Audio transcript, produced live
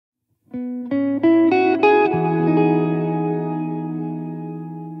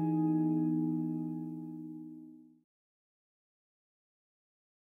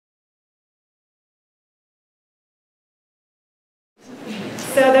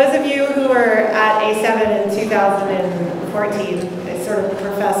you who were at A7 in 2014, I sort of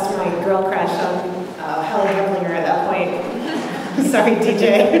professed my girl crush on Helen Hemplinger at that point. Sorry,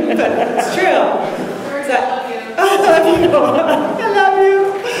 DJ, but it's true. I love you. I love you.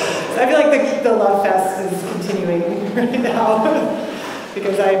 So I feel like the love fest is continuing right now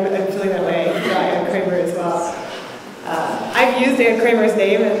because I'm feeling that way about Anne Kraemer as well. I've used Anne Kraemer's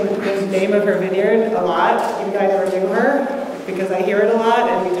name and the name of her vineyard a lot, even though I never knew her, because I hear it a lot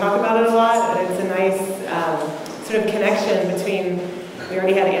and we talk about it a lot, and it's a nice sort of connection between, we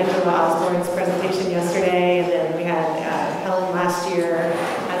already had Angela Osborne's presentation yesterday, and then we had Helen last year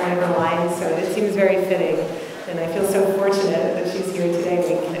on one of her lines, so it seems very fitting. And I feel so fortunate that she's here today.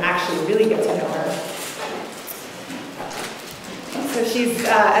 We can actually really get to know her. So she's,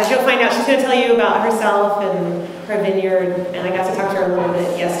 as you'll find out, she's going to tell you about herself and her vineyard. And I got to talk to her a little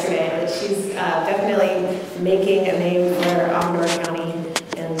bit yesterday. But she's definitely making a name for Amador County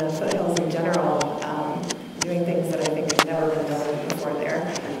and the foothills in general, doing things that I think have never been done before there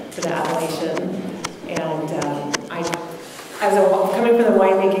for the appellation. And coming from the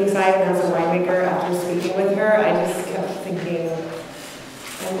winemaking side and as a winemaker, after speaking with her, I just kept thinking,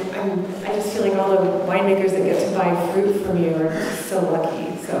 I just feel like all the winemakers that get to buy fruit from you are just so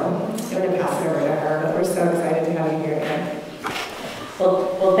lucky. So I'm going to pass it over to her, but we're so excited to have you here again.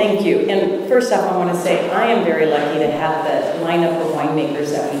 Well, thank you. And first off, I want to say I am very lucky to have the lineup of winemakers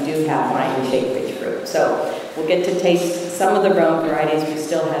that we do have buying shake-rich fruit. So we'll get to taste some of the Rhone varieties. We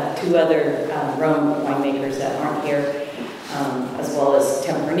still have two other Rhone winemakers that aren't here. As well as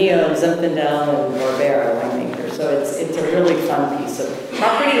Tempranillo, Zinfandel, and Barbera winemaker. So it's a really fun piece of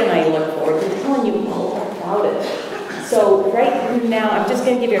property, and I look forward to telling you all about it. So right now, I'm just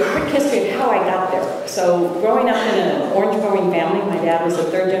going to give you a quick history of how I got there. So growing up in an orange growing family, my dad was a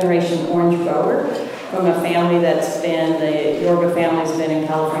third-generation orange grower from a family that's been, the Yorba family's been in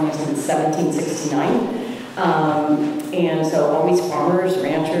California since 1769. And so always farmers,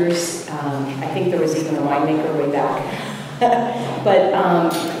 ranchers. I think there was even a winemaker way back. But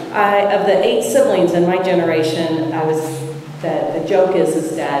of the 8 siblings in my generation, the joke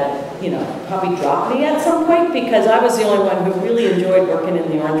is Dad, probably dropped me at some point because I was the only one who really enjoyed working in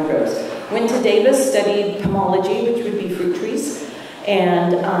the orange groves. Went to Davis, studied pomology, which would be fruit trees,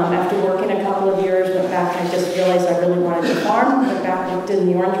 and after working a couple of years, went back and I just realized I really wanted to farm. Went back, worked in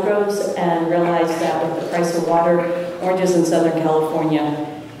the orange groves, and realized that with the price of water, oranges in Southern California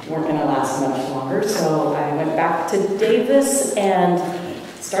weren't going to last much longer, so I went back to Davis and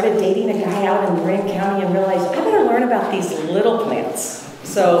started dating a guy out in Marin County and realized I better learn about these little plants.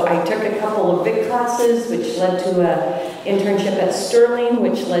 So I took a couple of big classes, which led to an internship at Sterling,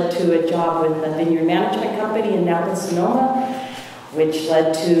 which led to a job with a vineyard management company in Napa, Sonoma, which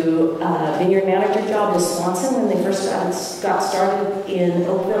led to a vineyard manager job with Swanson when they first got started in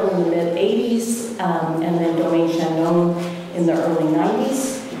Oakville in the mid-'80s, and then Domaine Chandon in the early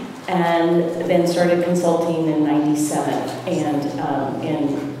 90s. And then started consulting in '97, and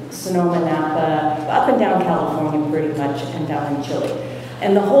in Sonoma, Napa, up and down California pretty much, and down in Chile.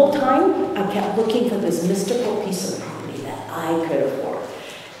 And the whole time, I kept looking for this mystical piece of property that I could afford.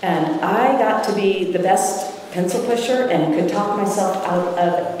 And I got to be the best pencil pusher and could talk myself out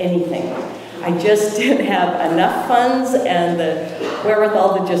of anything. I just didn't have enough funds and the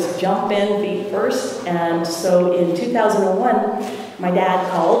wherewithal to just jump in feet first. And so in 2001, my dad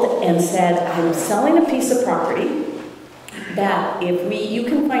called and said, I'm selling a piece of property that if you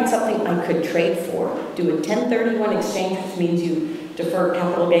can find something I could trade for, do a 1031 exchange, which means you defer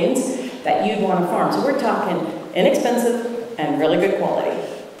capital gains, that you'd want to farm. So we're talking inexpensive and really good quality.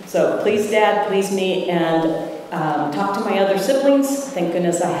 So please Dad, please me, and talk to my other siblings. Thank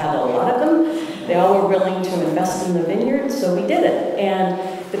goodness I had a lot of them. They all were willing to invest in the vineyard, so we did it. And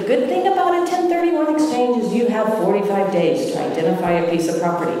the good thing about a 1031 exchange is you have 45 days to identify a piece of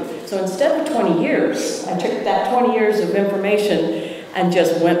property. So instead of 20 years, I took that 20 years of information and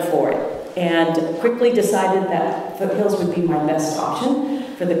just went for it. And quickly decided that foothills would be my best option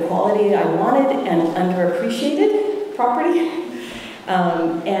for the quality I wanted and underappreciated property.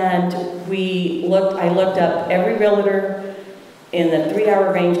 And I looked up every realtor in the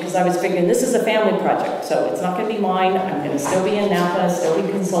 3-hour range because I was figuring this is a family project, so it's not going to be mine. I'm going to still be in Napa, still be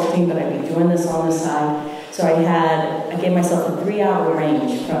consulting, but I'd be doing this on the side. So I gave myself a 3-hour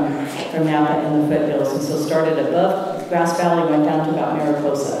range from Napa and the foothills, and so started above Grass Valley, went down to about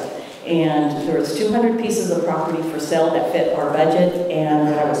Mariposa. And there was 200 pieces of property for sale that fit our budget and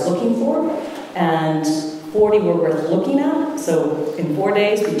what I was looking for, and 40 were worth looking at. So in 4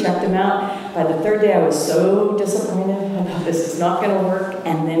 days, we checked them out. By the 3rd day, I was so disappointed. I thought, this is not going to work.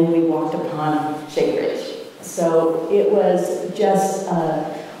 And then we walked upon Shake Ridge. So it was just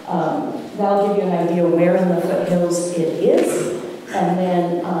a That'll give you an idea where in the foothills it is. And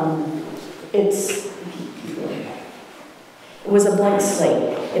then it was a blank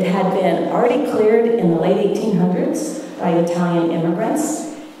slate. It had been already cleared in the late 1800s by Italian immigrants.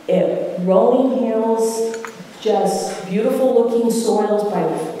 Rolling hills, just beautiful looking soils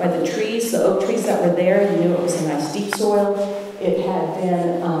by the trees, the oak trees that were there. You knew it was a nice deep soil. It had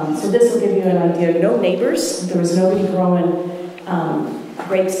been, so this will give you an idea. No neighbors. There was nobody growing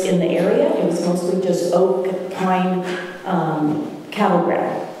grapes in the area. It was mostly just oak, pine, cattle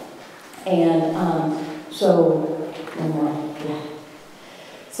ground. And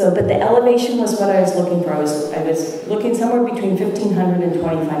but the elevation was what I was looking for. I was looking somewhere between 1,500 and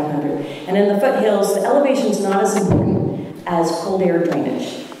 2,500. And in the foothills, the elevation is not as important as cold air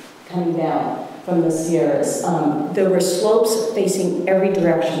drainage coming down from the Sierras. There were slopes facing every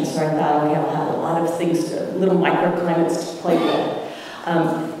direction, so I thought, okay, I'll have a lot of things, little microclimates to play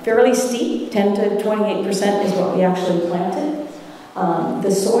with. Fairly steep, 10 to 28% is what we actually planted.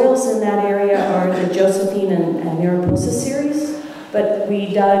 The soils in that area are the Josephine and Mariposa series. But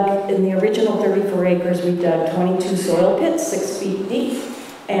we dug, in the original 34 acres, we dug 22 soil pits, 6 feet deep.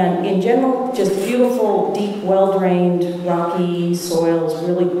 And in general, just beautiful, deep, well-drained, rocky soils,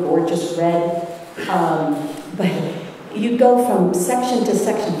 really gorgeous red. But you go from section to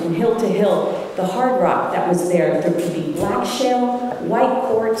section, from hill to hill. The hard rock that was there could be black shale, white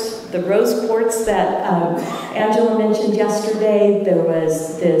quartz, the rose quartz that Angela mentioned yesterday. There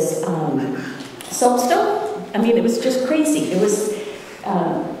was this soapstone. I mean, it was just crazy. It was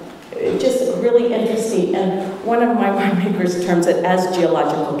just really interesting. And one of my winemakers terms it as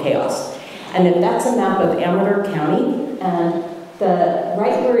geological chaos. And if that's a map of Amador County, and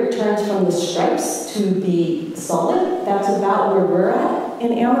right where it turns from the stripes to the solid, that's about where we're at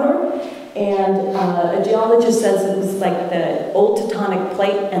in Amador. And a geologist says it was like the old tectonic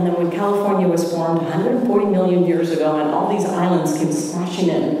plate, and then when California was formed 140 million years ago, and all these islands came splashing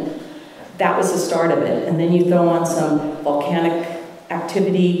in, that was the start of it. And then you throw on some volcanic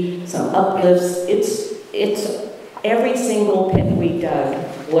activity, some uplifts. It's every single pit we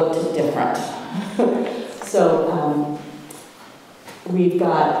dug looked different. So we've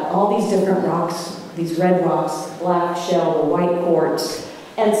got all these different rocks, these red rocks, black shell, the white quartz,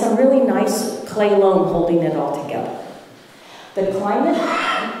 and some really nice clay loam holding it all together. The climate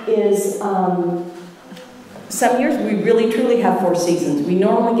is, some years we really truly have 4 seasons. We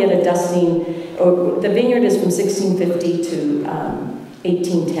normally get a dusting, the vineyard is from 1650 to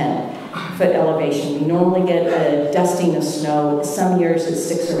 1810 foot elevation. We normally get a dusting of snow. Some years it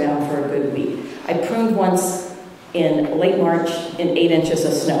sticks around for a good week. I pruned once in late March in 8 inches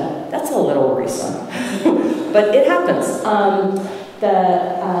of snow. That's a little worrisome, but it happens.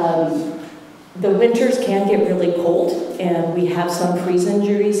 The winters can get really cold, and we have some freeze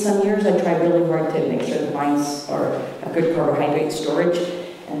injuries some years. I try really hard to make sure the vines are a good carbohydrate storage,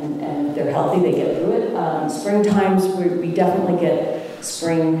 and they're healthy, they get through it. Spring times, we definitely get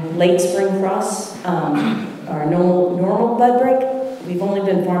late spring frosts. Our normal bud break, we've only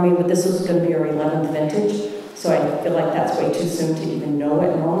been farming, but this is going to be our 11th vintage, so I feel like that's way too soon to even know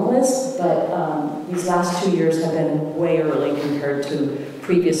what normal is, but these last 2 years have been way early compared to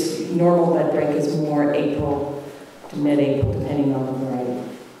previous. Normal bud break is more April to mid-April, depending on the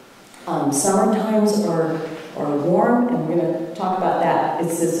variety. Summer times are warm, and we're going to talk about that.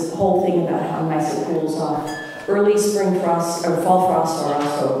 It's this whole thing about how nice it cools off. Early spring frosts or fall frosts are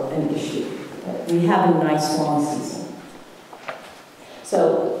also an issue. But we have a nice long season.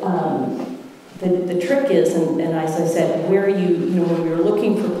 So the trick is, and as I said, where when we were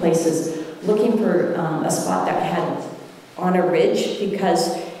looking for places, looking for a spot that had on a ridge,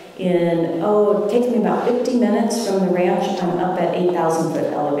 because it takes me about 50 minutes from the ranch. I'm up at 8,000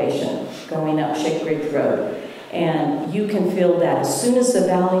 foot elevation, going up Shake Ridge Road. And you can feel that as soon as the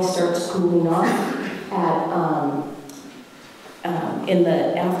valley starts cooling off in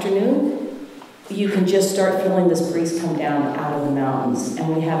the afternoon, you can just start feeling this breeze come down out of the mountains.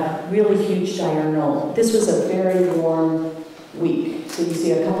 And we have really huge diurnal. This was a very warm week. So you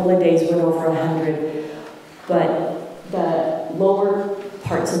see a couple of days went over 100. But the lower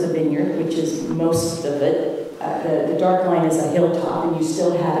parts of the vineyard, which is most of it, the dark line is a hilltop, and you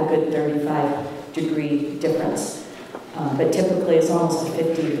still had a good 35-degree difference. But typically it's almost a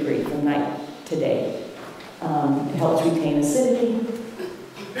 50-degree from night to day. It helps retain acidity.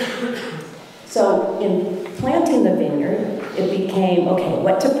 So in planting the vineyard, it became, okay,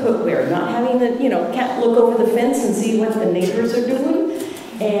 what to put where? Not having can't look over the fence and see what the neighbors are doing.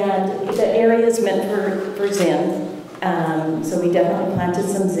 And the area is meant for Zen. So we definitely planted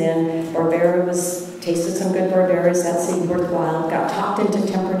some Zen. Barbera tasted some good Barberas, that seemed worthwhile. Got talked into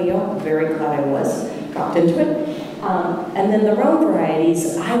temperate thought I was, dropped into it. And then the Rhone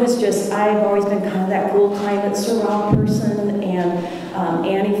varieties, I've always been kind of that cool climate Syrah person, and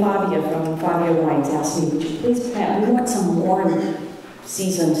Annie Favia from Favia Wines asked me, would you please plant, we want some warm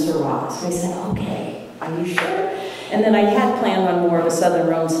seasoned Syrah. So I said, okay, are you sure? And then I had planned on more of a Southern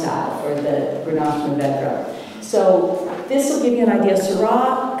Rhone style for the Grenache Mourvedre. So this will give you an idea.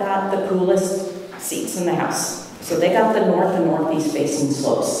 Syrah got the coolest seats in the house. So they got the north and northeast facing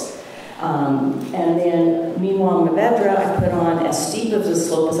slopes. And then, meanwhile, Mourvedre, I put on as steep of a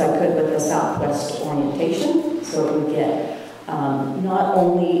slope as I could with the southwest orientation. So it would get not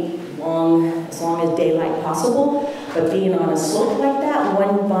only as long as daylight possible, but being on a slope like that,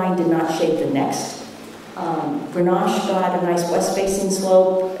 one vine did not shade the next. Grenache got a nice west-facing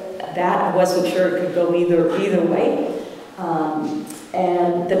slope. That I wasn't sure it could go either way.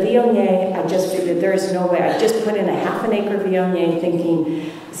 And the Viognier, I just figured there is no way. I just put in a ½ acre Viognier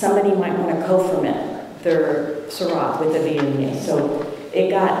thinking somebody might want to co-ferment their Syrah with the Viognier. So it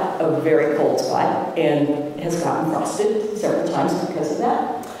got a very cold spot and has gotten frosted several times because of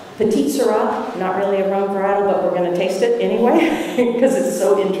that. Petite Syrah, not really a Rhone varietal, but we're going to taste it anyway because it's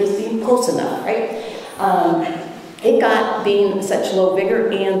so interesting. Close enough, right? It got, being such low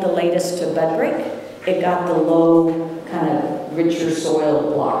vigor and the latest to bud break, it got the low, kind of richer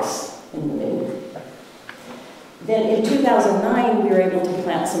soil blocks in the vineyard. Then in 2009, we were able to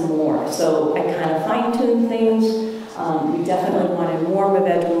plant some more. So I kind of fine-tuned things. We definitely wanted more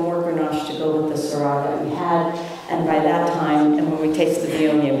Mourvedre, more Grenache to go with the Syrah that we had. And by that time, and when we taste the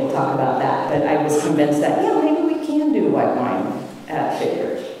Viognier, we'll talk about that. But I was convinced that, yeah, maybe we can do white wine at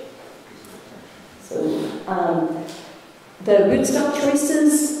Vineyard. So the rootstock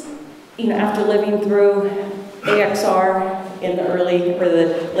choices, after living through AXR in the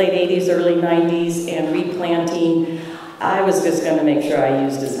late 80s, early 90s, and replanting, I was just going to make sure I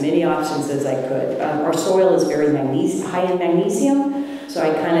used as many options as I could. Our soil is very high in magnesium, so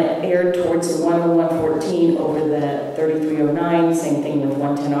I kind of erred towards the 10114 over the 3309, same thing with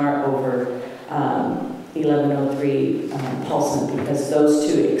 110R over 1103 Paulson, because those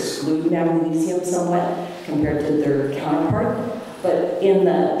two exclude magnesium somewhat compared to their counterpart. But in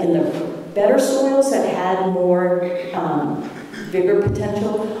the better soils that had more vigor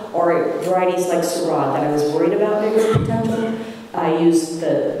potential, or varieties like Syrah that I was worried about vigor potential, I used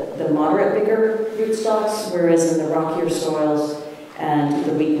the moderate vigor rootstocks, whereas in the rockier soils and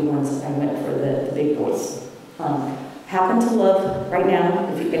the weaker ones, I went for the big boys. Happen to love, right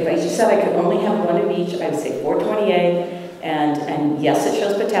now, if I just said I could only have one of each, I would say 420A, and yes, it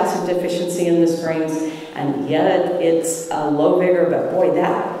shows potassium deficiency in the springs, and yet it's a low vigor, but boy,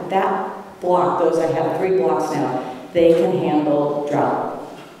 that block, I have 3 blocks now, they can handle drought.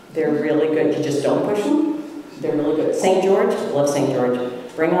 They're really good. You just don't push them. They're really good. St. George, love St. George.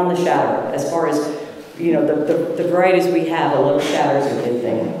 Bring on the shatter. As far as, the varieties we have, a little shatter is a good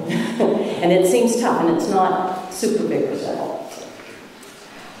thing. And it seems tough, and it's not super vigorous at all.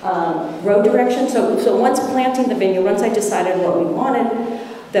 Road direction. So once planting the vineyard, once I decided what we wanted,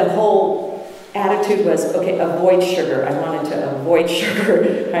 the whole attitude was, okay, avoid sugar. I wanted to avoid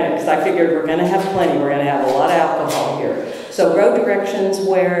sugar, because I figured we're going to have plenty. We're going to have a lot of alcohol here. So road directions,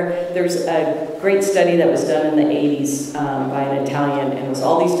 where there's a great study that was done in the 80s by an Italian, and it was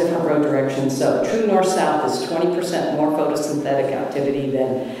all these different road directions. So true north-south is 20% more photosynthetic activity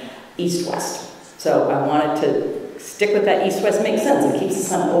than east-west. So I wanted to stick with that east-west. Makes sense. It keeps the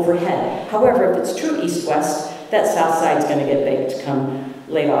sun overhead. However, if it's true east-west, that south side is going to get baked come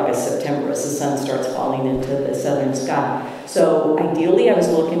late August, September, as the sun starts falling into the southern sky. So ideally, I was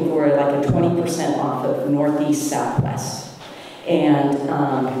looking for like a 20% off of northeast, southwest. And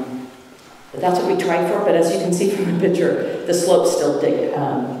that's what we tried for, but as you can see from the picture, the slope still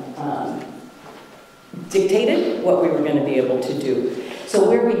dictated what we were going to be able to do. So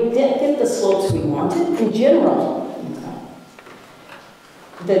where we didn't get the slopes we wanted, in general,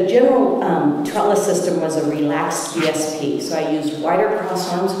 the general trellis system was a relaxed ESP, so I used wider cross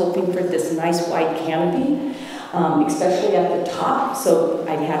arms, hoping for this nice wide canopy, especially at the top, so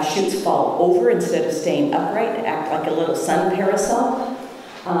I'd have shoots fall over instead of staying upright, to act like a little sun parasol.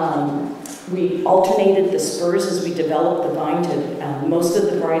 We alternated the spurs as we developed the vine to, most of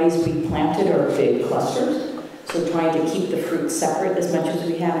the varieties we planted are big clusters, so trying to keep the fruit separate as much as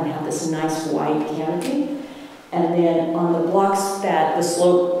we have and have this nice wide canopy. And then on the blocks that the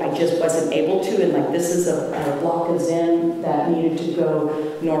slope I just wasn't able to, and like this is a block of Zen that needed to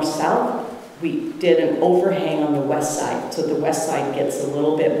go north-south, we did an overhang on the west side, so the west side gets a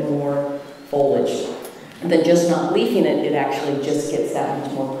little bit more foliage. And then just not leafing it, it actually just gets that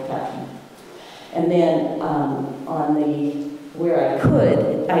much more protection. And then on the where I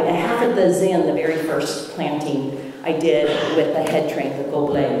could, half of the Zen, the very first planting, I did with the head train, the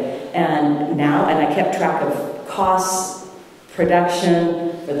Goblet. And now, and I kept track of costs,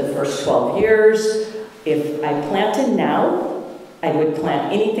 production for the first 12 years. If I planted now, I would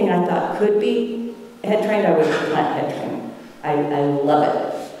plant anything I thought could be head trained, I would plant head trained. I love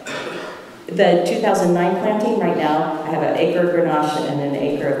it. The 2009 planting, right now, I have an acre of Grenache and an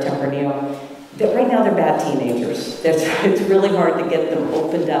acre of Tempranillo. Right now, they're bad teenagers. It's really hard to get them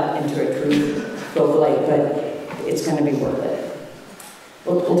opened up into a true Goblet, but it's going to be worth it.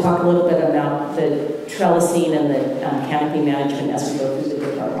 We'll talk a little bit about the trellising and the canopy management as we go through the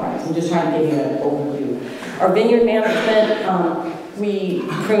different lines. I'm just trying to give you an overview. Our vineyard management, we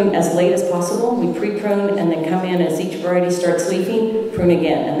prune as late as possible. We pre-prune and then come in as each variety starts leafing, prune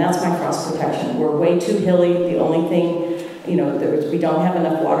again, and that's my frost protection. We're way too hilly. The only thing, we don't have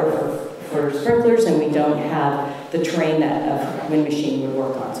enough water for sprinklers, and we don't have the terrain that a wind machine would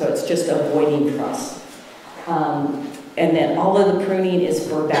work on. So it's just avoiding frost. And then all of the pruning is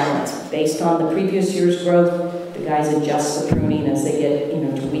for balance. Based on the previous year's growth, the guys adjust the pruning as they get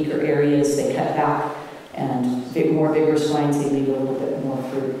to weaker areas, they cut back, and more vigorous vines, they leave a little bit more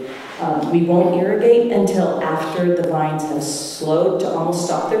fruit. We won't irrigate until after the vines have slowed to almost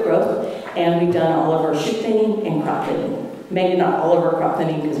stop their growth, and we've done all of our shoot thinning and crop thinning. Maybe not all of our crop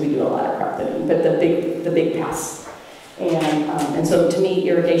thinning, because we do a lot of crop thinning, but the big pass. And so to me,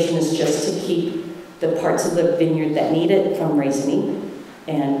 irrigation is just to keep the parts of the vineyard that need it from raisening,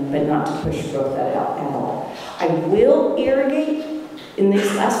 but not to push growth out at all. I will irrigate. In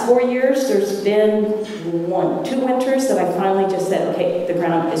these last 4 years, there's been 2 winters that I finally just said, okay, the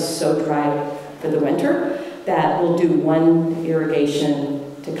ground is so dry for the winter that we'll do 1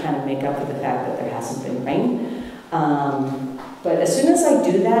 irrigation to kind of make up for the fact that there hasn't been rain. But as soon as I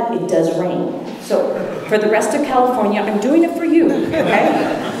do that, it does rain. So for the rest of California, I'm doing it for you,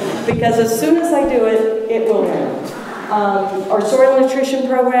 okay? Because as soon as I do it, it will rain. Our soil nutrition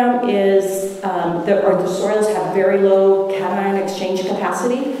program is, the soils have very low cation exchange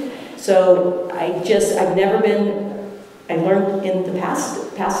capacity. So I learned in the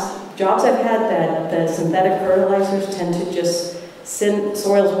past jobs I've had that the synthetic fertilizers tend to just send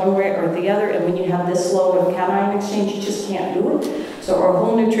soils one way or the other, and when you have this low of cation exchange, you just can't do it. So our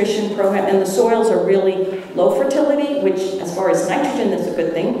whole nutrition program, and the soils are really low fertility, which as far as nitrogen is a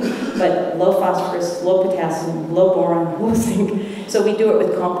good thing, but low phosphorus, low potassium, low boron, low zinc. So we do it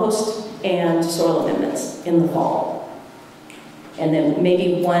with compost and soil amendments in the fall. And then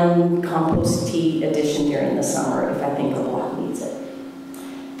maybe 1 compost tea addition during the summer if I think a block needs it.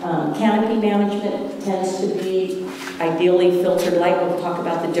 Canopy management tends to be ideally filtered light. We'll talk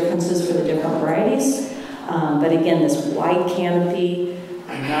about the differences for the different varieties. But again, this wide canopy,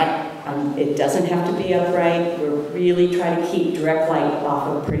 it doesn't have to be upright. We're really trying to keep direct light off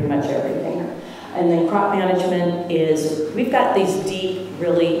of pretty much everything. And then crop management is, we've got these deep,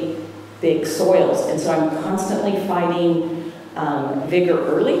 really big soils. And so I'm constantly fighting vigor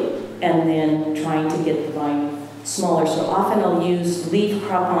early and then trying to get the vine smaller. So often I'll leave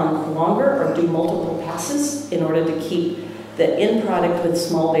crop on longer or do multiple passes in order to keep the end product with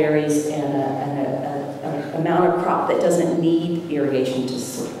small berries and an amount of crop that doesn't need irrigation to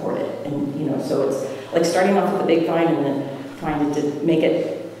support it. And so it's like starting off with a big vine and then trying to make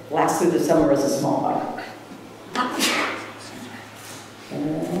it last through the summer as a small vine.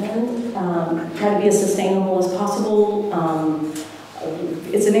 And try to be as sustainable as possible.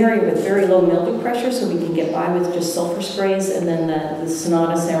 It's an area with very low mildew pressure, so we can get by with just sulfur sprays, and then the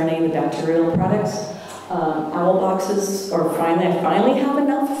Sonata, Serenade, the bacterial products. Owl boxes are fine. I finally have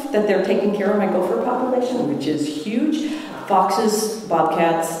enough that they're taking care of my gopher population, which is huge. Foxes,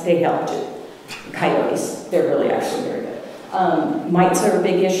 bobcats, they help too. Coyotes, they're really actually very good. Mites are a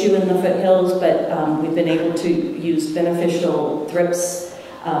big issue in the foothills, but we've been able to use beneficial thrips.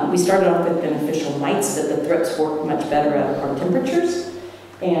 We started off with beneficial mites, that the thrips work much better at our temperatures.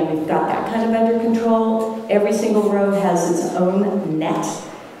 And we've got that kind of under control. Every single row has its own net.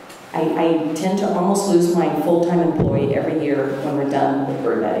 I tend to almost lose my full-time employee every year when we're done with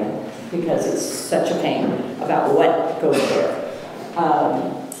bird netting because it's such a pain about what goes where.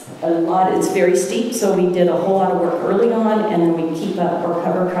 It's very steep, so we did a whole lot of work early on, and then we keep up our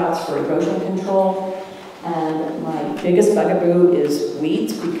cover crops for erosion control. And my biggest bugaboo is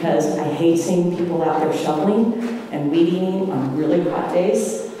weeds, because I hate seeing people out there shoveling and weed eating on really hot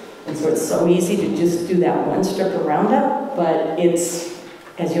days. And so it's so easy to just do that 1 strip of Roundup, but it's,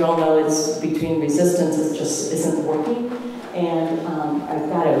 as you all know, it's between resistance, it just isn't working. And I've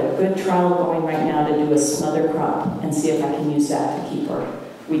got a good trial going right now to do a smother crop and see if I can use that to keep our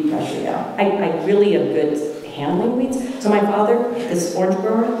weed pressure down. I really have good handling weeds. So my father, this orange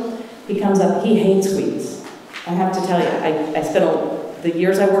grower, he comes up, he hates weeds. I have to tell you, I spent the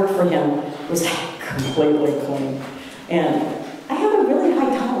years I worked for him was completely clean. And I have a really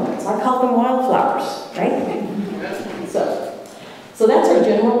high tolerance. I call them wildflowers, right? So that's our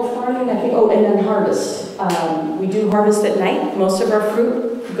general farming, I think. Oh, and then harvest. We do harvest at night. Most of our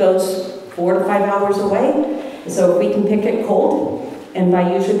fruit goes 4 to 5 hours away. So if we can pick it cold, and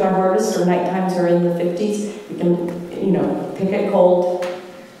usually by harvest or night times are in the 50s, we can, pick it cold.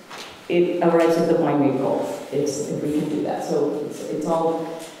 It arrives at the winery cold. If we can do that. So it's all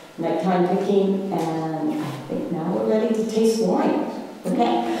nighttime picking, and I think now we're ready to taste wine.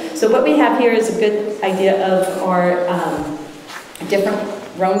 Okay. So what we have here is a good idea of our different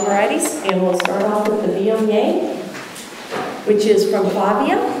Rhone varieties, and we'll start off with the Viognier, which is from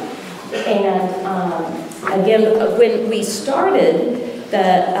Fabia. And again, when we started,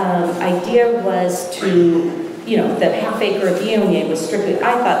 the idea was to, that half acre of Viognier was strictly,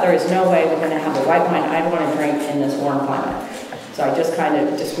 I thought there is no way we're going to have a white wine I don't want to drink in this warm climate. So I just kind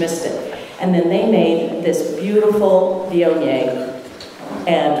of dismissed it. And then they made this beautiful Viognier,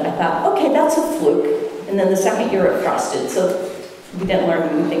 and I thought, okay, that's a fluke. And then the second year it frosted, so we didn't learn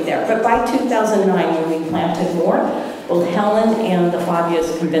anything there. But by 2009, when we planted more, both Helen and the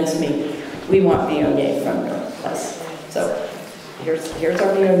Fabias convinced me we want Viognier from your place. So here's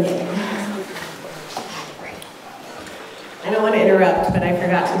our Viognier. I don't want to interrupt, but I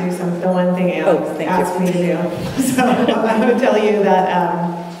forgot to do the one thing Alex asked me to do. So I'm going to tell you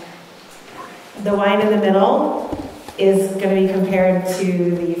that the wine in the middle is going to be compared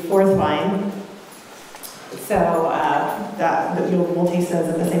to the fourth wine. So we'll taste those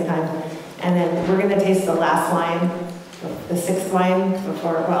at the same time. And then we're going to taste the last wine, the sixth wine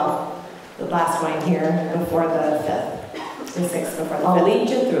the last wine here before the fifth. The sixth before the fifth. I'll lead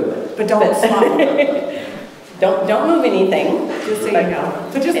you through it. But don't swallow. Don't move anything. Just so you know.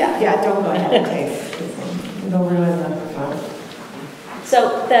 But just, don't go ahead and taste. It'll ruin the fun.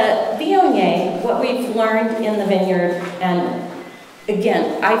 So the Viognier, what we've learned in the vineyard, and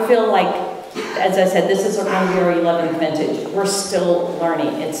again, I feel like, as I said, this is around our 11th vintage. We're still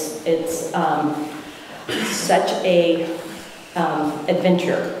learning. It's such a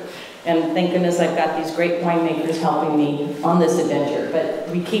adventure. And thank goodness I've got these great winemakers helping me on this adventure, but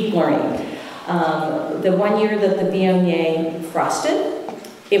we keep learning. The one year that the Viognier frosted,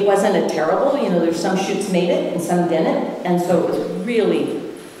 it wasn't a terrible, there's some shoots made it and some didn't, and so it was really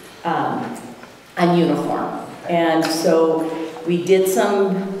ununiform. And so we did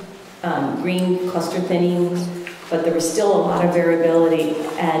some green cluster thinning, but there was still a lot of variability,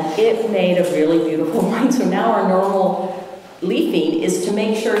 and it made a really beautiful wine. So now our normal leafing is to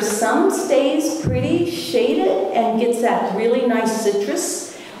make sure some stays pretty shaded and gets that really nice citrus,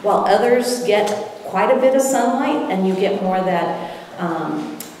 while others get quite a bit of sunlight, and you get more of that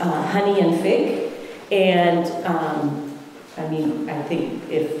honey and fig. And I think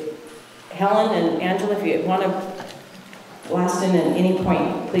if Helen and Angela, if you want to blast in at any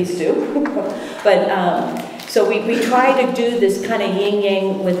point, please do. But so we try to do this kind of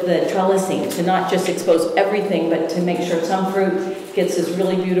yin-yang with the trellising, to not just expose everything, but to make sure some fruit gets this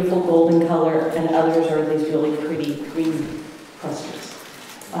really beautiful golden color, and others are these really pretty green clusters.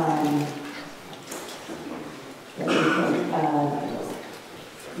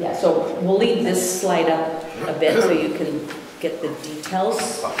 So we'll leave this slide up a bit so you can get the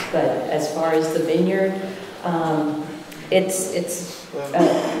details. But as far as the vineyard, it's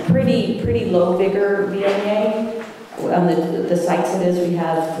a pretty low vigor Viognier. On the sites it is, we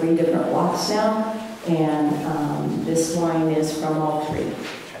have 3 different blocks now, and this wine is from all 3.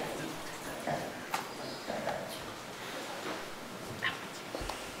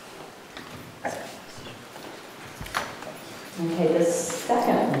 Okay, the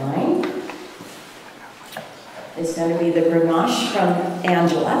second wine is going to be the Grenache from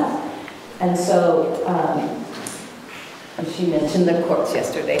Angela. And so she mentioned the quartz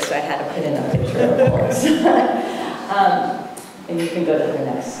yesterday, so I had to put in a picture of the quartz. And you can go to the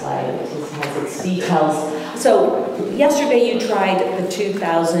next slide, which has its details. So yesterday you tried the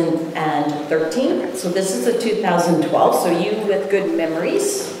 2013, so this is the 2012, so you with good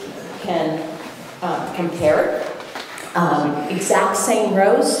memories can compare. Exact same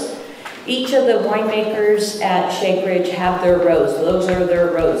rows. Each of the winemakers at Shake Ridge have their rows. Those are their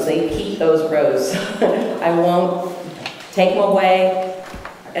rows. They keep those rows. I won't take them away.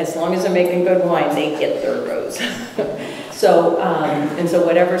 As long as they're making good wine, they get their rows. So, and so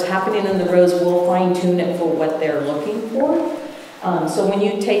whatever's happening in the rows, we'll fine tune it for what they're looking for. So when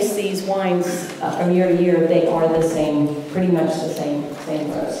you taste these wines from year to year, they are the same, pretty much the same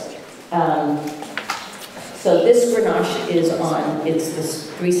rows. So this Grenache is on, it's this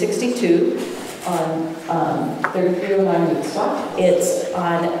 362 on 3309 Woodstock. It's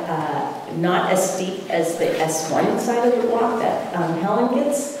on not as steep as the S1 side of the block that Helen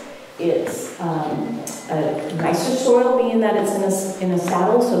gets. It's a nicer soil, being that it's in a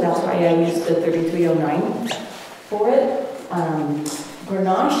saddle, so that's why I used the 3309 for it.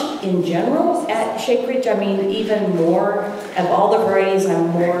 Grenache in general at Shake Ridge, I mean, even more, of all the varieties, I'm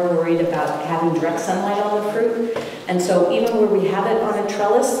more worried about having direct sunlight on the fruit. And so even where we have it on a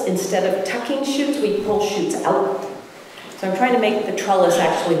trellis, instead of tucking shoots, we pull shoots out. So I'm trying to make the trellis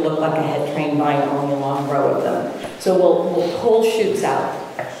actually look like a head train vine, only a long row of them. So we'll pull shoots out.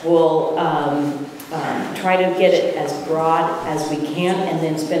 We'll try to get it as broad as we can, and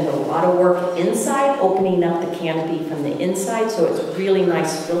then spend a lot of work inside, opening up the canopy from the inside so it's really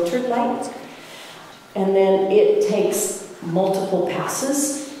nice filtered light. And then it takes multiple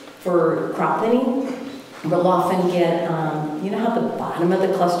passes for crop thinning. We'll often get, you know how the bottom of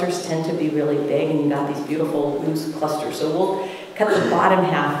the clusters tend to be really big and you got these beautiful loose clusters. So we'll cut the bottom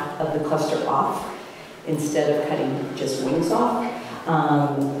half of the cluster off instead of cutting just wings off.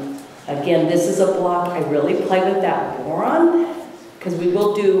 Again, this is a block, I really play with that boron, because we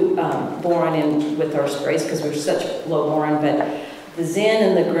will do boron in with our sprays because we're such low boron, but the Zen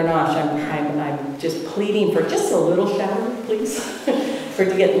and the Grenache, I'm just pleading for just a little shadow, please, for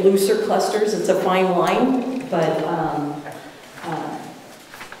to get looser clusters. It's a fine line, but,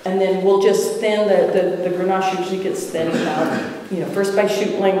 and then we'll just thin, the Grenache usually gets thinned about, you know, first by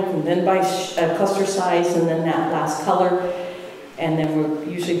shoot length, and then by cluster size, and then that last color. And then we're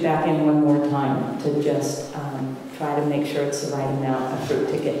usually back in one more time to just try to make sure it's the right amount of fruit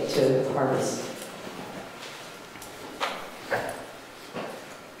to get to harvest.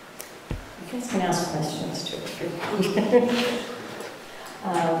 You guys can ask questions too.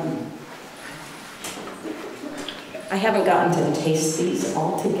 I haven't gotten to taste these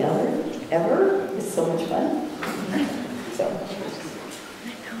all together, ever. It's so much fun. So.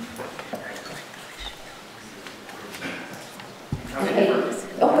 Okay.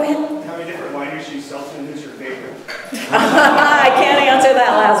 Oh, go ahead. How many different wineries do you sell to, and who's your favorite? I can't answer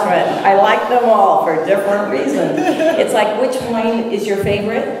that last one. I like them all for different reasons. It's like, which wine is your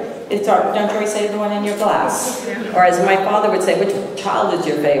favorite? It's our, don't you say the one in your glass? Or as my father would say, which child is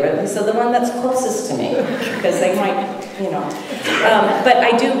your favorite? So the one that's closest to me, because they might, you know. But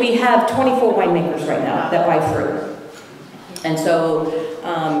I do, we have 24 winemakers right now that buy fruit. And so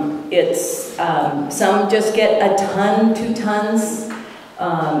it's, some just get a ton, 2 tons,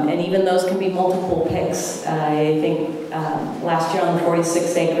 and even those can be multiple picks. I think last year on the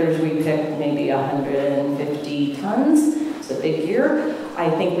 46 acres, we picked maybe 150 tons. It's a big year. I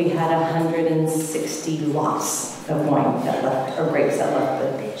think we had 160 lots of wine that left, or grapes that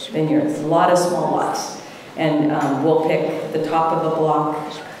left the vineyards. A lot of small lots. And we'll pick the top of the block.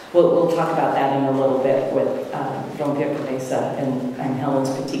 We'll talk about that in a little bit with Jean-Pierre Cabeza and Helen's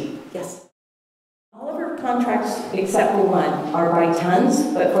Petit. Yes? All of our contracts, except for one, are by tons,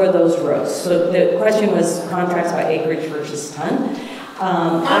 but for those rows. So the question was contracts by acreage versus ton.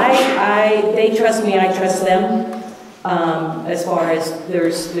 They trust me, I trust them. As far as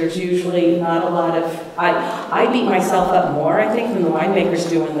there's usually not a lot of, I beat myself up more, I think, than the winemakers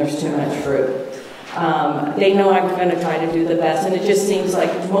do when there's too much fruit. They know I'm going to try to do the best, and it just seems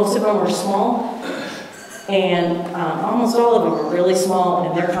like most of them are small, and almost all of them are really small,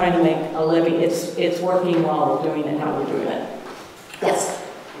 and they're trying to make a living. It's working while we're doing it, how we're doing it. Yes?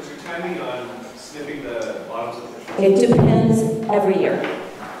 What's your timing on snipping the bottoms of the trees? It depends every year.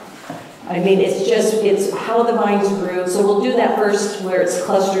 I mean, it's how the vines grew. So we'll do that first where it's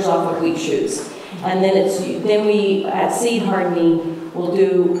clusters off of wheat shoots. And then we, at seed hardening, we'll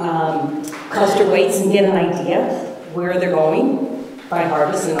do cluster weights and get an idea where they're going by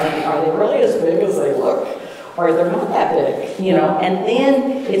harvest. And are they really as big as they look? Or they're not that big, you know? And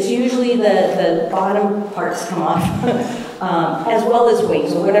then it's usually the bottom parts come off, as well as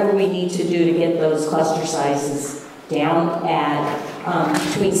wings. So whatever we need to do to get those cluster sizes down at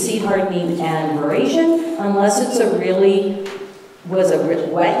between seed hardening and veraison, unless it's a really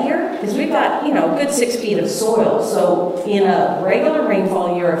wet year, because we've got, you know, a good 6 feet of soil. So in a regular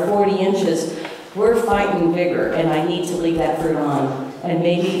rainfall year of 40 inches, we're fighting vigor, and I need to leave that fruit on. And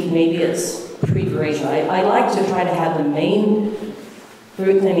maybe it's pre-veraison. I like to try to have the main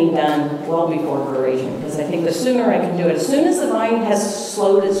fruit thinning done well before veraison, because I think the sooner I can do it, as soon as the vine has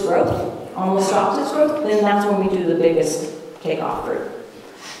slowed its growth, almost stopped its growth, then that's when we do the biggest takeoff fruit,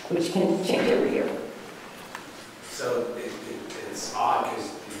 which can change every year. So it's odd because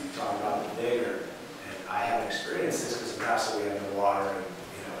you talk about the vigor, and I haven't experienced this because in Paso we have no water, and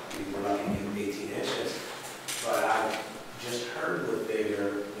you know we were lucky to get 18 inches.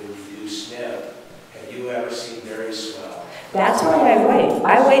 That's why I wait.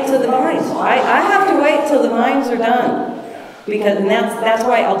 I wait till the vines. I have to wait till the vines are done. Because, and that's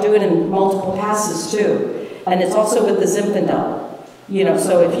why I'll do it in multiple passes too. And it's also with the Zinfandel. You know,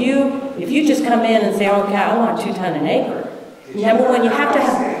 so if you just come in and say, okay, I want 2 ton an acre. Number one, you have to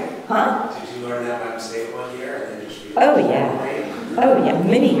have, huh? Did you learn that by mistake one year and then just Oh yeah. Oh yeah,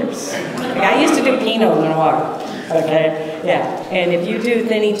 many years. I used to do Pinot Noir. Okay, yeah. And if you do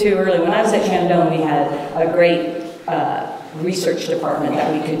thinning too early, when I was at Chandon, we had a great research department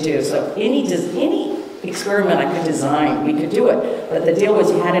that we could do. So any experiment I could design, we could do it. But the deal was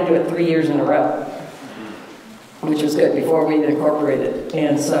you had to do it 3 years in a row, which was good before we incorporated.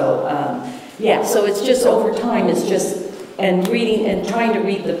 And so, yeah, so it's just over time, it's just, and reading and trying to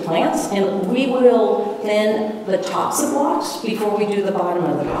read the plants. And we will thin the tops of blocks before we do the bottom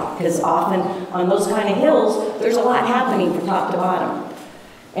of the block. Because often on those kind of hills, there's a lot happening from top to bottom.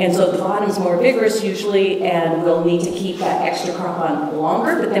 And so the bottom's more vigorous usually, and we'll need to keep that extra crop on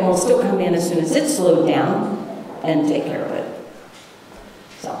longer, but then we'll still come in as soon as it's slowed down and take care of it.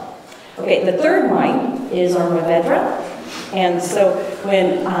 So, okay, the third wine is our Mourvedre. And so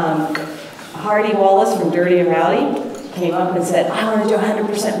when Hardy Wallace from Dirty and Rowdy came up and said, I want to do 100%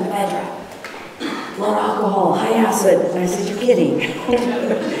 Mourvedre, low alcohol, high acid. And I said, you're kidding.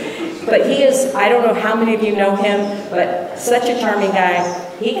 But he is, I don't know how many of you know him, but such a charming guy.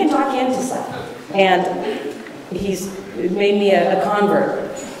 He can talk you into stuff. And he's made me a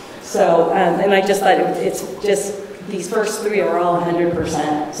convert. So, and I just thought it's just, these first 3 are all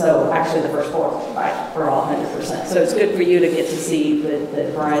 100%. So actually the first 4, right, are all 100%. So it's good for you to get to see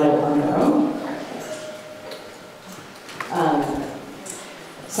the varietal on their own.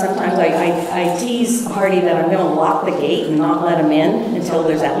 Sometimes I tease Hardy that I'm going to lock the gate and not let him in until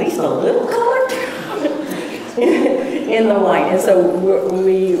there's at least a little color in the wine. And so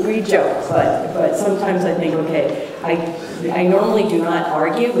we joke, but sometimes I think, okay, I normally do not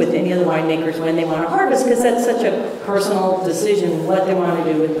argue with any of the winemakers when they want to harvest, because that's such a personal decision what they want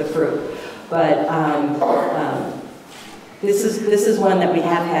to do with the fruit. But this is one that we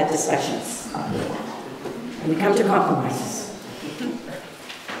have had discussions. And we come to compromises.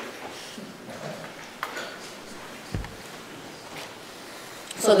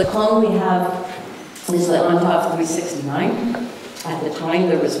 So the clone we have is the on top 369. At the time,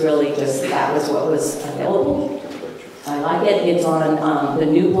 there was really just, that was what was available. I like it. It's on, the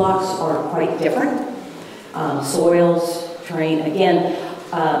new blocks are quite different. Soils, terrain. Again,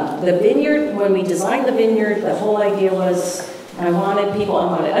 the vineyard, when we designed the vineyard, the whole idea was I wanted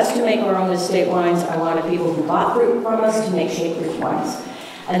us to make our own estate wines. I wanted people who bought fruit from us to make shake-rich wines.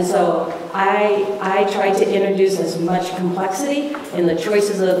 And so I tried to introduce as much complexity in the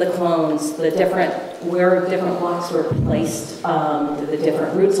choices of the clones, where different blocks were placed, the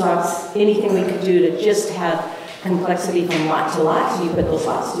different rootstocks, anything we could do to just have complexity from lot to lot, so you put those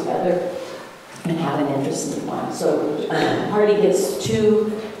lots together and have an interesting one. So Hardy gets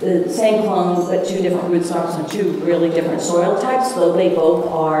the same clone, but 2 different rootstocks on 2 really different soil types, though they both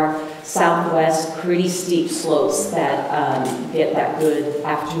are southwest, pretty steep slopes that get that good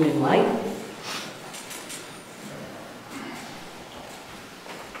afternoon light.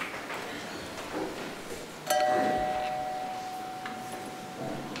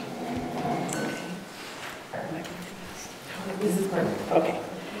 This is perfect. Okay.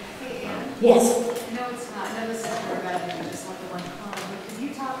 Hey, Anne. Yes. I know this is more about just like the one clone, but could you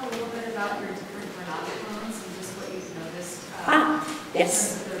talk a little bit about your different Grenache clones and just what you've noticed?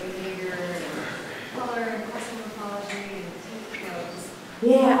 Yes. In terms of their behavior and color and custom morphology and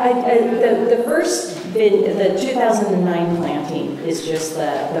Yeah, the first the 2009 planting is just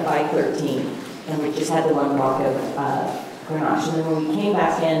the 513, and we just had the 1 block of Grenache. And then when we came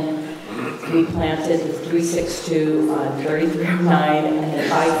back in, we planted the 362 on 3309 and then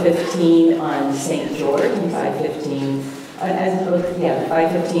 515 on St. George and 515,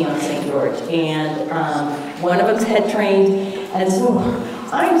 515 on St. George. And one of them's head trained, and so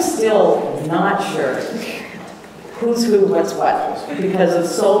I'm still not sure who's who, what's what, because of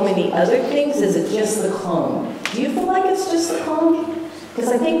so many other things. Is it just the clone? Do you feel like it's just the clone? Because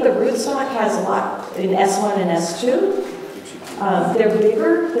I think the rootstock has a lot in S1 and S2. They're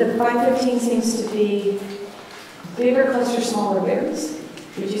bigger. The 515 seems to be bigger cluster, smaller berries.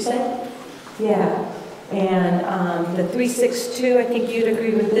 Would you say? Yeah. And the 362, I think you'd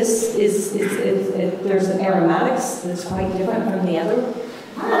agree with this, there's an aromatics that's quite different from the other.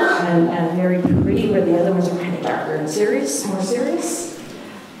 And very pretty, where the other ones are kind of darker and serious, more serious.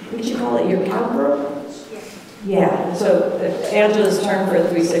 Would you call it your cowgirl? Yeah. So Angela's term for a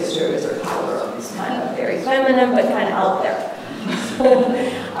 362 is her cowgirl. It's kind of very feminine, but kind of out there.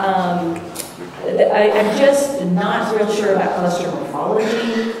 I'm just not real sure about cluster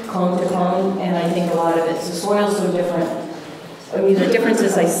morphology, cone to cone, and I think a lot of it's the soil's so different. I mean, the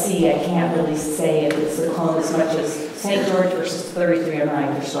differences I see, I can't really say if it's the cone as much as St. George versus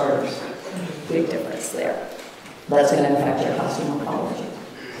 3309 for starters. Big difference there. That's going to affect your cluster morphology.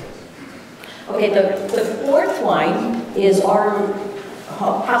 Okay, the fourth wine is our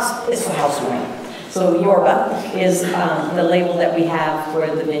house, it's the house wine. So Yorba is the label that we have for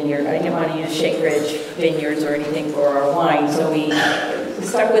the vineyard. I didn't want to use Shake Ridge Vineyards or anything for our wine, so we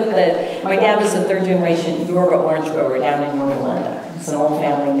stuck with my dad was a third generation Yorba orange grower down in Yorba Linda. It's an old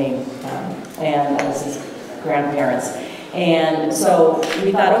family name, and that was his grandparents. And so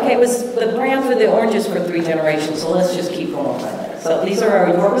we thought, okay, it was the brand for the oranges for 3 generations, so let's just keep going with it. So these are our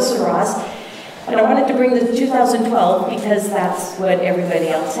Yorba Syrahs. And I wanted to bring the 2012 because that's what everybody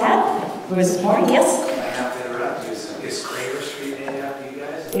else had. Was it more? Yes? I have to interrupt you. Is Kraemer Street named after you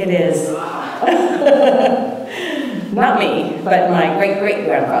guys? It is. Not me, but my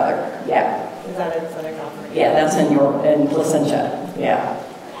great-great-grandfather. Yeah. Is that in Southern California? Yeah, that's in Placentia. Yeah.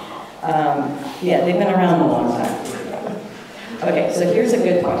 Yeah, they've been around a long time. Okay, so here's a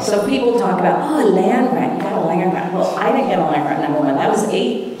good point. So people talk about, oh, land grant, you got a land grant. Well, I didn't get a land grant, number one. That was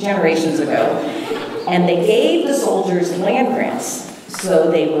 8 generations ago. And they gave the soldiers land grants so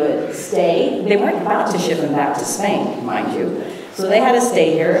they would stay. They weren't about to ship them back to Spain, mind you. So they had to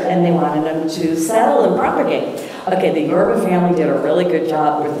stay here, and they wanted them to settle and propagate. Okay, the Yorba family did a really good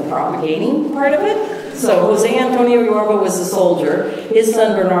job with the propagating part of it. So Jose Antonio Yorba was a soldier. His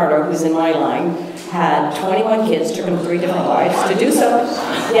son Bernardo, who's in my line, had 21 kids, took them 3 different wives to do so.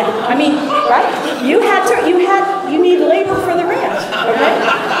 Yeah, I mean, right? You need labor for the ranch, okay?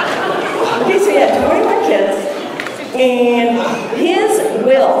 Okay, so he had 21 kids, and his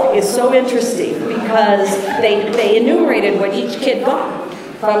will is so interesting because they enumerated what each kid got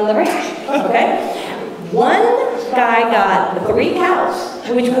from the ranch, okay? One guy got 3 cows,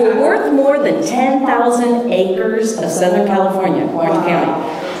 which were worth more than 10,000 acres of Southern California, Orange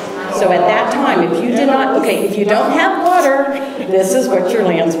County. So at that time, if you don't have water, this is what your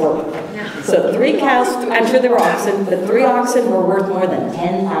land's worth. So 3 cows, I'm sure there were oxen, but 3 oxen were worth more than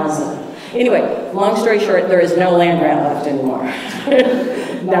 10,000. Anyway, long story short, there is no land grant left anymore.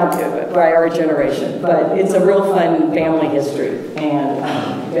 Now, by our generation. But it's a real fun family history and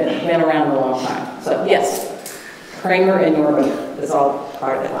been around a long time. So yes, Kraemer and Yorba is all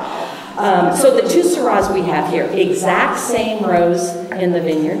part of it. So the 2 Syrahs we have here, exact same rows in the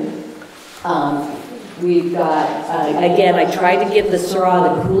vineyard. We've got, again, I tried to give the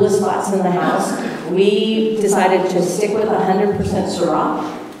Syrah the coolest spots in the house. We decided to stick with 100%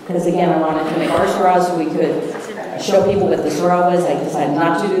 Syrah, because again, I wanted to make our Syrah so we could show people what the Syrah was. I decided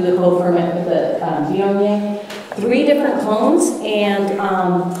not to do the co-ferment with the Viognier. 3 different clones, and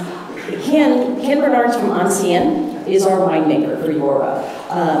Ken Bernard's from Ancien is our winemaker for Yorba.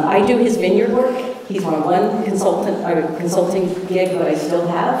 I do his vineyard work. He's my one consulting gig that I still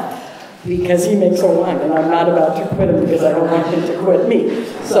have, because he makes our wine, and I'm not about to quit him because I don't want him to quit me.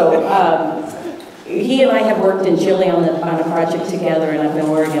 So he and I have worked in Chile on a project together, and I've been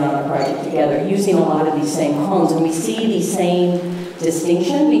working on a project together using a lot of these same clones, and we see the same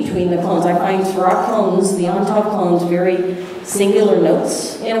distinction between the clones. I find Syrah clones, the on-top clones, very singular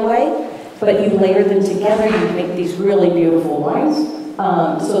notes in a way, but you layer them together, you make these really beautiful wines.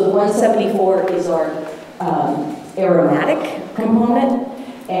 So the 174 is our aromatic component,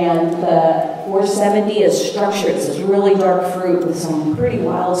 and the 470 is structured. It's this really dark fruit with some pretty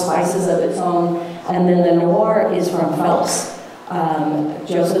wild spices of its own. And then the Noir is from Phelps,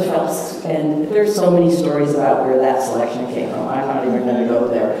 Joseph Phelps. And there's so many stories about where that selection came from. I'm not even going to go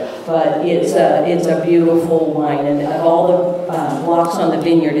there. But it's a beautiful wine. And of all the blocks on the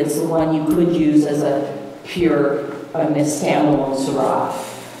vineyard, it's the one you could use as a pure standalone Syrah.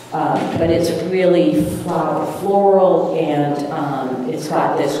 But it's really floral, and it's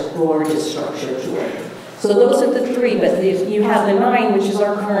got this gorgeous structure to it. So those are the 3, but you have the 9, which is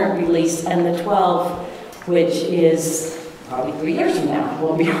our current release, and the 12, which is probably 3 years from now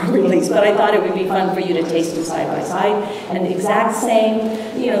will be our release. But I thought it would be fun for you to taste them side by side. And the exact same,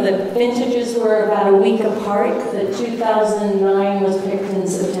 the vintages were about a week apart. The 2009 was picked in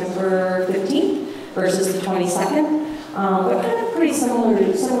September 15th versus the 22nd. But kind of pretty similar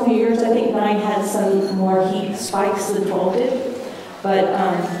years. I think 9 had some more heat spikes than 12 did. But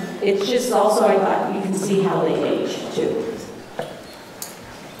it's just also, I thought you can see how they age too.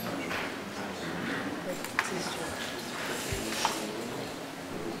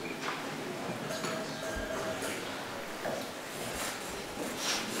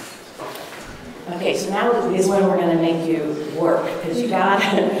 Okay, so now is when we're going to make you work, because you got,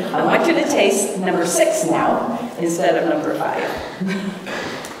 I want you to taste number 6 now, instead of number 5.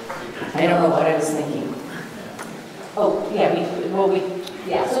 I don't know what I was thinking. Oh,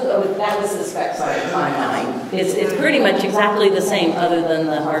 yeah, so that was the specs on mine. It's pretty much exactly the same other than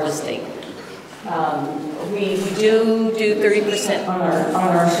the harvesting. We do 30% on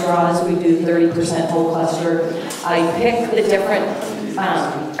our Shiraz. We do 30% whole cluster. I pick the different,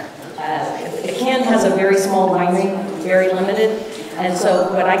 Ken has a very small winery, very limited. And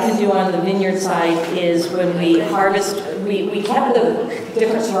so what I can do on the vineyard side is when we harvest, we kept the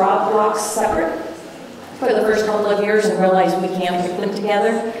different Shiraz blocks separate for the first couple of years and realized we can't pick them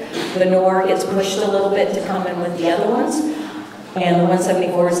together. The Nor gets pushed a little bit to come in with the other ones. And the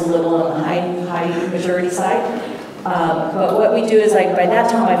 174 is a little on the high maturity side. But what we do is, by that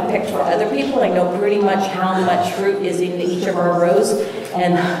time I've picked for other people. I know pretty much how much fruit is in each of our rows.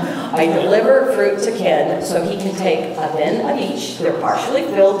 And I deliver fruit to Ken so he can take a bin of each. They're partially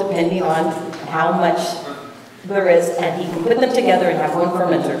filled depending on how much there is. And he can put them together and have one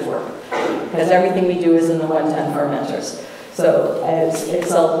fermenter for it. Because everything we do is in the 1-ton fermenters. So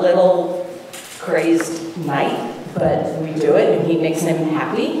it's a little crazed night. But we do it, and he makes him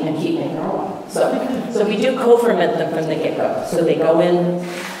happy and keep making our wine. So we do co-ferment them from the get-go. So they go in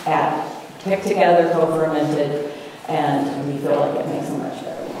picked together, co-fermented, and we feel like it makes them much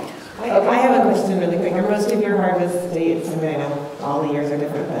better. I have a question really quick. Are most of your harvest dates, I mean, I know all the years are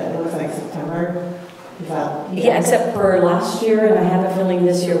different, but it looks like September. Yeah, except for last year, and I have a feeling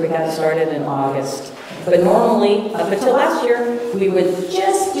this year we got started in August. But normally, up until last year, we would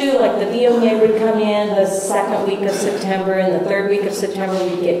just do, like the Vineyard would come in the 2nd week of September, and the 3rd week of September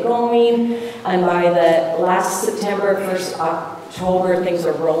we'd get going. And by the last September, 1st October, things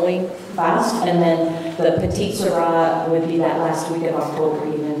are rolling fast. And then the Petit Syrah would be that last week of October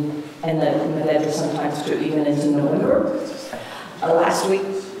even, and the Mourvedre sometimes too, even into November. Last week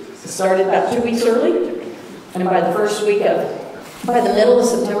started about 2 weeks early, and by the middle of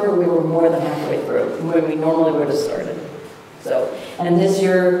September, we were more than halfway through when we normally would have started. So, and this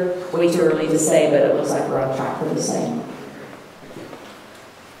year, way too early to say, but it looks like we're on track for the same.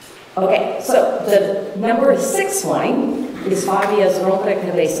 Okay, so the number 6 wine is Fabia's Rompe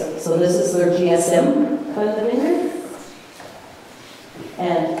Cabeza. So this is their GSM of the vineyard.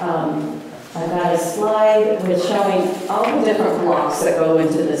 And I've got a slide with showing all the different blocks that go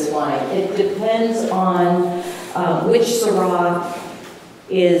into this wine. It depends on which Syrah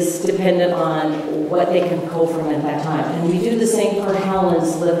is dependent on what they can co-ferment that time. And we do the same for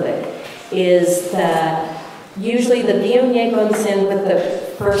Helen's Lipic, is that usually the Viognier comes in with the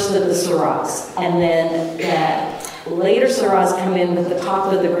first of the Syrahs, and then the later Syrahs come in with the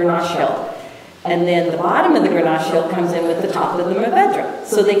top of the Grenache Hill. And then the bottom of the Grenache Hill comes in with the top of the Mourvedre.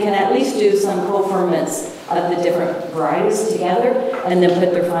 So they can at least do some co-ferments of the different varieties together, and then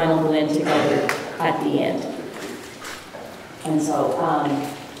put their final blend together at the end. And so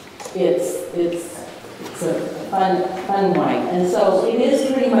it's a fun wine. And so it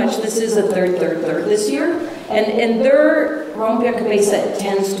is pretty much, this is a third this year. And their Rompe Cabeza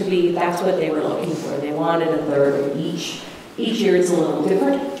tends to be, that's what they were looking for. They wanted a third of each. Each year it's a little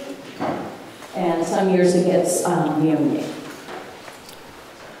different. And some years it gets Viognier.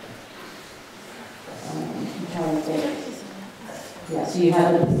 I'm trying to think. Yeah, so you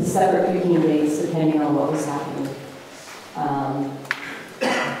have separate picking dates depending on what was happening.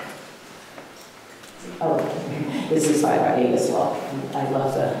 This is 5x8 as well. I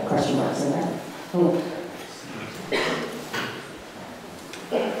love the question marks in there.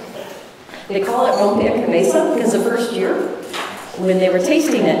 They call it Rompe Cabeza because the first year, when they were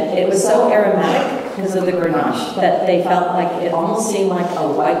tasting it, it was so aromatic because of the Grenache that they felt like it almost seemed like a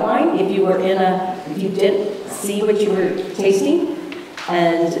white wine if you didn't see what you were tasting,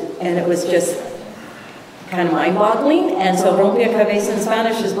 and it was just kind of mind-boggling. And so Rompe Cabeza in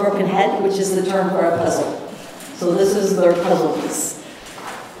Spanish is broken head, which is the term for a puzzle. So this is their puzzle piece.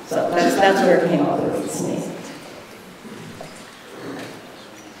 So that's where it came up with its name.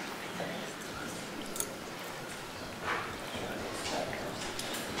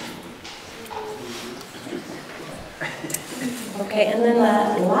 Okay, and then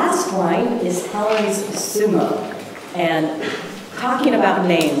the last wine is Helen's Sumo. And talking about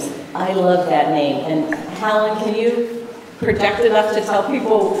names, I love that name. And Helen, can you project enough to tell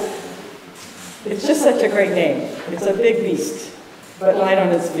people, it's just such a great name. It's a big beast, but light on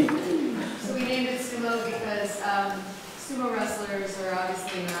its feet. So we named it Sumo because sumo wrestlers are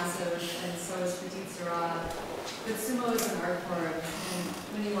obviously massive, and so is Petit Syrah. But sumo is an art form, and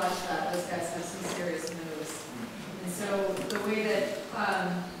when you watch that, those guys have some serious moves. And so the way that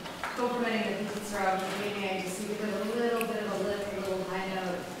co-fermenting the peach and Syrah with Vineyard, so you put a little bit of a lift, a little high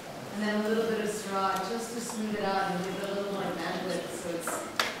note, and then a little bit of Syrah just to smooth it out and give it a little more bandwidth, so it's a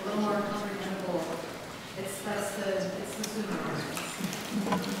little more comprehensible. It's the sumo.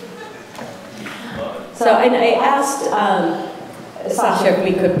 So, and I asked Sasha if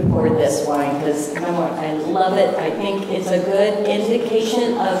we could pour this wine, because I love it. I think it's a good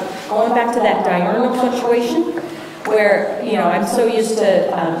indication of going back to that diurnal fluctuation, where, you know, I'm so used to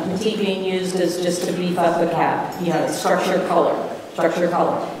petite being used as just to beef up a cap, you know, structure, color.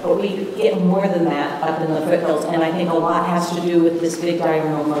 But we get more than that up in the foothills, and I think a lot has to do with this big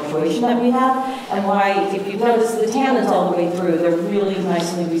diurnal fluctuation that we have, and why, if you've noticed, the tannins all the way through, they're really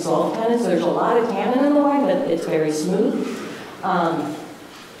nicely resolved tannins. There's a lot of tannin in the wine, but it's very smooth. Another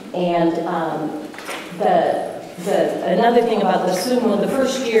thing about the sumo, the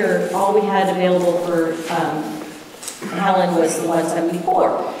first year, all we had available for Helen was the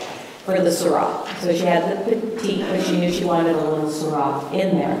 174 for the Syrah. So she had the petite, but she knew she wanted a little Syrah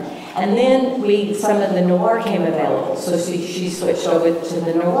in there. And then some of the Noir came available, so she switched over to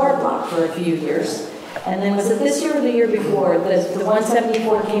the Noir block for a few years. And then was it this year or the year before, the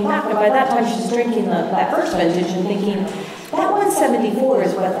 174 came back, and by that time she's drinking that first vintage and thinking, that 174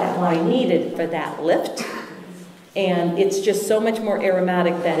 is what that wine needed for that lift. And it's just so much more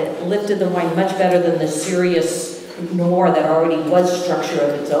aromatic that it lifted the wine much better than the serious Noir that already was structure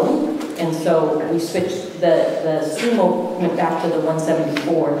of its own. And so we switched, the Sumo went back to the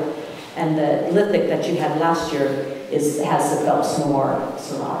 174, and the Lithic that you had last year has the Phelps Noir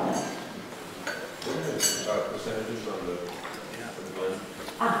Syrah in it. Percentages on the blend?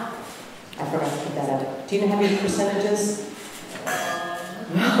 I forgot to put that up. Do you have any percentages?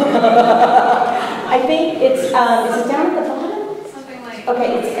 I think it's, is it down at the bottom? Something like...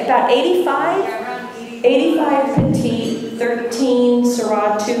 Okay, it's about 85? Yeah, around 80. 85 petite, 13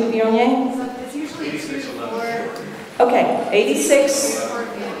 Syrah, 2 Viognier? So it's usually 2 to 4. Okay, 86.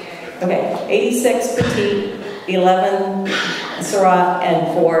 Okay, 86 petite, 11 Syrah,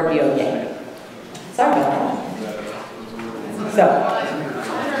 and 4 Viognier. Sorry about that. So.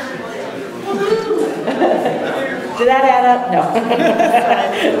 Did that add up? No.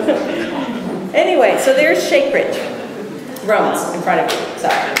 Anyway, so there's Shake Ridge. Rhones in front of you.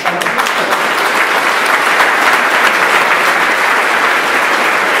 Sorry.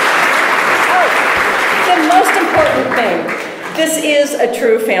 Oh, the most important thing. This is a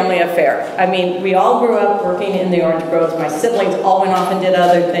true family affair. I mean, we all grew up working in the orange groves. My siblings all went off and did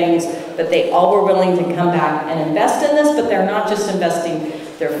other things, but they all were willing to come back and invest in this, but they're not just investing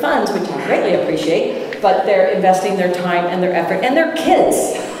their funds, which I greatly appreciate, but they're investing their time and their effort and their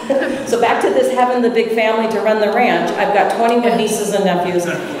kids. So back to this having the big family to run the ranch, I've got 21 nieces and nephews.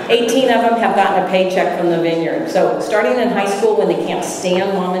 18 of them have gotten a paycheck from the Vineyard. So starting in high school, when they can't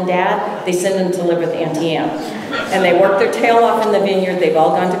stand mom and dad, they send them to live with Auntie Ann. And they work their tail off in the Vineyard. They've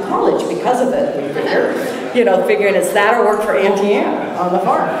all gone to college because of it, we figure. You know, figuring it's that or work for Auntie Ann on the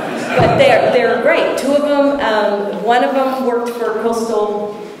farm. But they're great. 2 of them, one of them worked for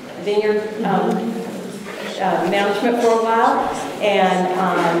Coastal Vineyard management for a while,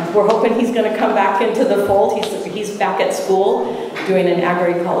 and we're hoping he's going to come back into the fold. He's back at school doing an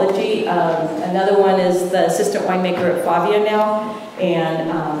agroecology. Another one is the assistant winemaker at Favia now, and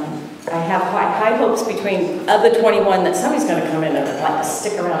I have high hopes between of the 21 that somebody's going to come in and like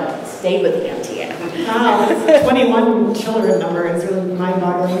stick around and stay with Auntie Ann. Wow, this 21 children number is really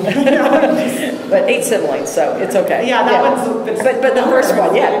mind-boggling. But 8 siblings, so it's okay. Yeah, that one's. But the first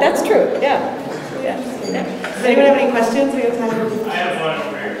one, yeah, that's true. Yeah. Does anyone have any questions? We have time for... I have one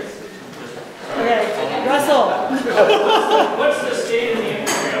over here. Okay, Russell. What's the state of the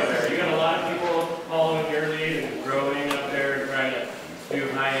industry out there? You got a lot of people following your lead and growing up there and trying to do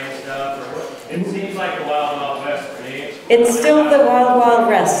high-end stuff, or what? It seems like the Wild Wild West for me. It's still the Wild Wild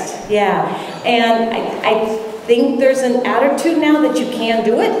West, yeah. And I think there's an attitude now that you can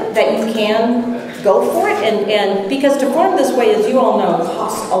do it, that you can go for it, and because to farm this way, as you all know,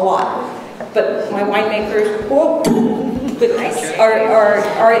 costs a lot. But my winemakers,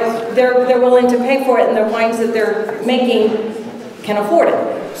 they're willing to pay for it, and the wines that they're making can afford it.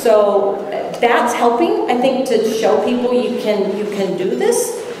 So that's helping, I think, to show people you can do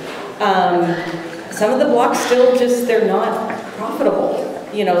this. Some of the blocks still just, they're not profitable,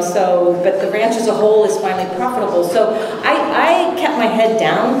 you know, so, but the ranch as a whole is finally profitable. So I kept my head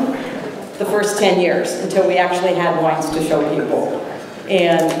down the first 10 years until we actually had wines to show people.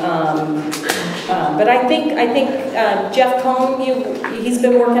 And, but I think Jeff Cohn, he's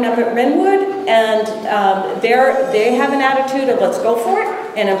been working up at Renwood, and they have an attitude of let's go for it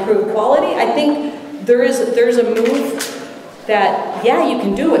and improve quality. I think there's a move that, yeah, you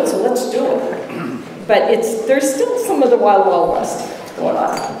can do it, so let's do it. But there's still some of the Wild Wild West going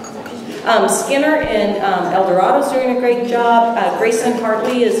on. Skinner in El Dorado's doing a great job. Grayson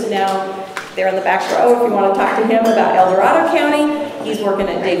Hartley is now there in the back row if you want to talk to him about El Dorado County. He's working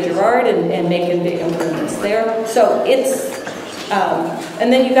at Dave Gerard and making big improvements there. So it's,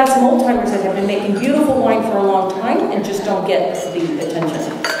 and then you've got some old timers that have been making beautiful wine for a long time and just don't get the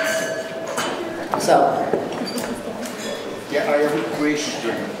attention. So. Yeah, I have a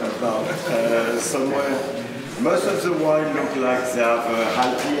question about somewhere. Most of the wine look like they have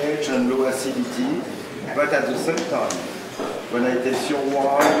high pH and low acidity, but at the same time, when I taste your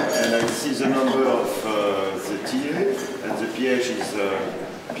wine and I see the number of the TA and the pH is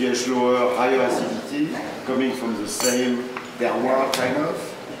pH lower, higher acidity, coming from the same terroir kind of,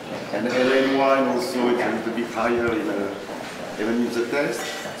 and LN wine also is a little bit higher even in the taste.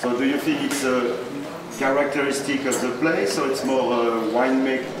 So do you think it's a characteristic of the place, or it's more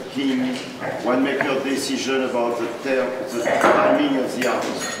winemaker decision about the timing of the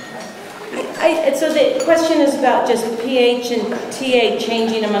harvest? So the question is about just pH and TA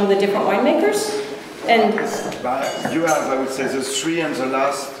changing among the different winemakers? And you have, I would say, the three and the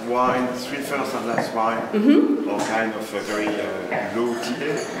last wine, first and last wine, are kind of a very low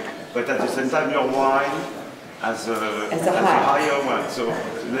TA, but at the same time your wine has a higher one. So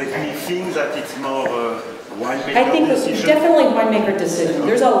let me think that it's more winemaker I think decision. It's definitely winemaker decision.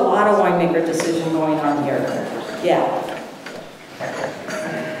 There's a lot of winemaker decision going on here. Yeah.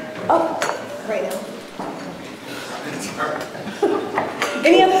 Oh, Right now.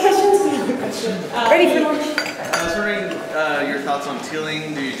 any other questions? Ready for lunch? I was wondering your thoughts on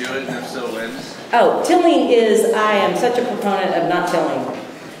tilling. Do you do it, and if so, when? Oh, tilling is, I am such a proponent of not tilling.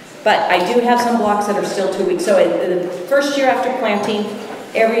 But I do have some blocks that are still 2 weeks. So the first year after planting,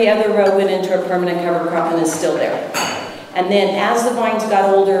 every other row went into a permanent cover crop and is still there. And then as the vines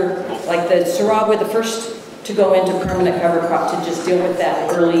got older, like the Syrah were the first to go into permanent cover crop to just deal with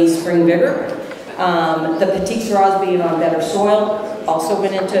that early spring vigor. The Petite Syrahs being on better soil also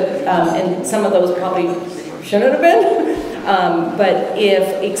went into, and some of those probably shouldn't have been. But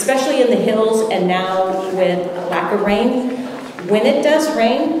especially in the hills and now with lack of rain, when it does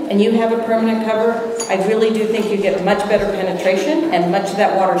rain and you have a permanent cover, I really do think you get much better penetration and much of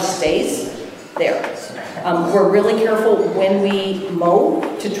that water stays there. We're really careful when we mow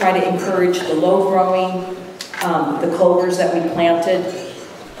to try to encourage the low growing, the clovers that we planted,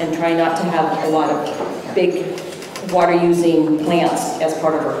 and try not to have a lot of big water using plants as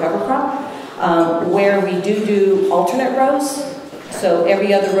part of our cover crop. Where we do alternate rows, so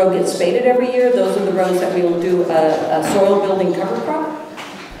every other row gets spaded every year. Those are the rows that we will do a soil building cover crop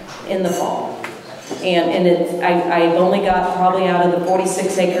in the fall. And I've only got probably out of the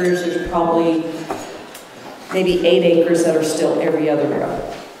 46 acres, there's probably maybe 8 acres that are still every other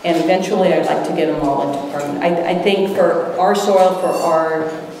row. And eventually I'd like to get them all into permanent. I think for our soil, for our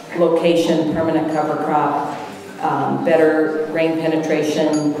location, permanent cover crop, better rain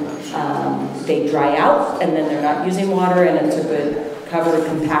penetration, they dry out and then they're not using water, and it's a good cover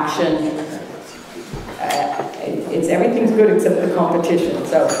compaction. Everything's good except the competition.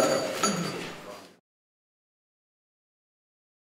 So